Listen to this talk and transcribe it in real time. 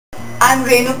I'm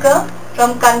Renuka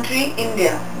from country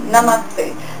India.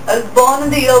 Namaste. I was born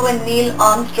in the year when Neil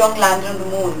Armstrong landed on the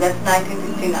moon. That's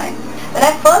 1969. When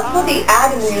I first saw the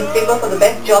ad in the newspaper for the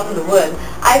best job in the world,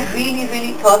 I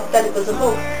really thought that it was a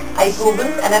hoax. I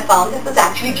googled and I found it was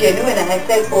actually genuine, and I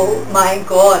said, oh my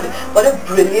god, what a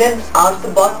brilliant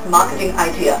out-of-the-box marketing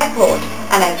idea. I thought,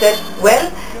 and I said, well,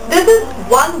 this is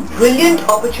one brilliant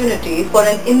opportunity for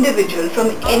an individual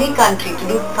from any country to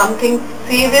do something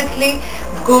seriously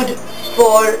good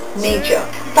for nature.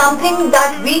 Something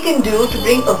that we can do to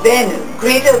bring awareness,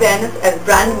 greater awareness as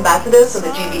brand ambassadors for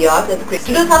the GBR,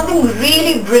 to do something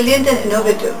really brilliant and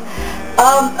innovative.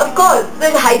 Of course,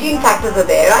 the hygiene factors are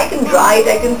there. I can write,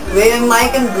 I can swim, I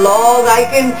can blog, I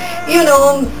can,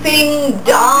 sing,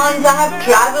 dance, I have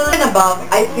traveled and above.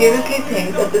 I seriously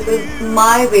think that this is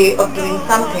my way of doing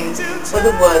something for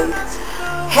the world.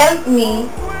 Help me,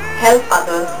 help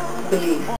others, believe.